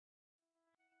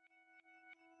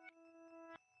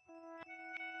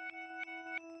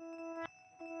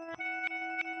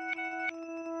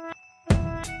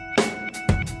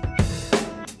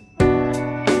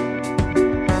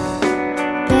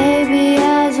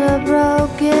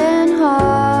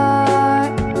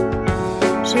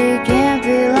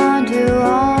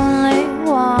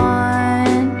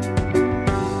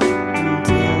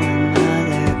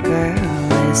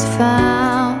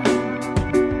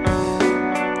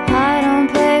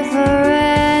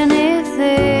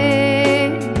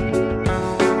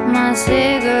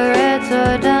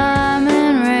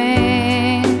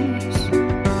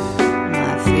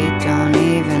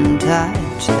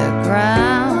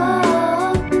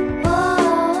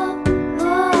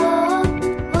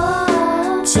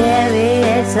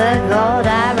to gold.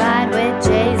 I ride with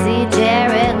Jay-Z,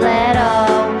 Jared Leto.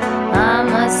 I'm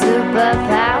a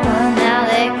superpower, now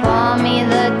they call me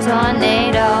the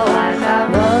tornado. I got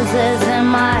roses in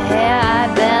my hair, I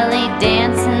belly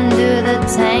dance and do the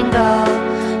tango.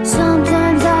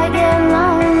 Sometimes I get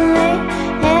lonely,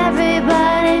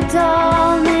 everybody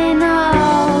told me no.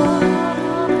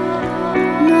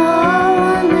 No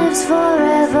one lives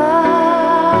forever,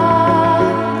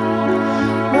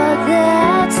 but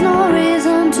that's no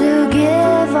reason to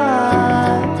give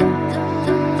up.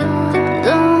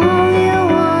 Don't you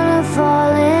wanna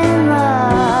fall in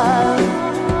love?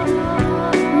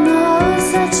 No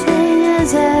such thing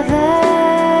as heaven,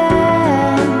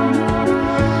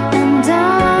 and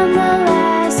I'm the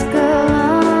last girl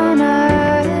on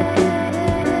earth.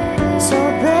 So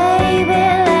baby,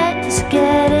 let's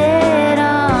get it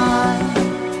on.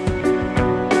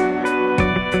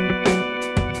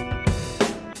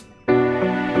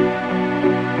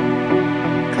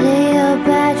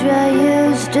 Cleopatra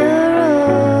used to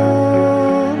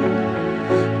rule,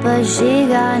 but she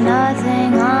got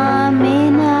nothing on me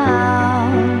now.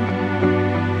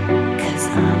 'Cause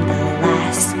I'm the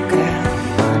last girl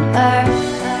on earth.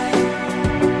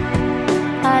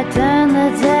 I turn the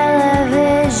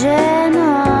television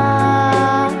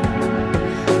on,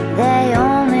 they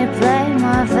only play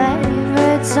my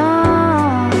favorite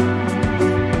song.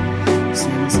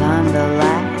 Since I'm the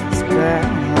last girl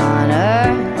on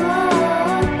earth,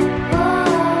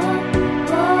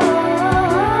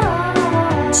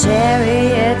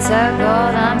 chariots of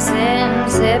gold, I'm sitting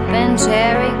sipping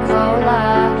cherry cola.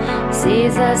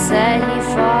 Caesar said he'd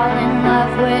fall in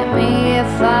love with me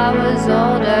if I was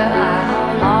older. I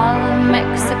own all of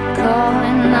Mexico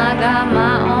and I got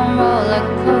my own roller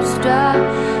coaster.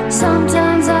 Sometimes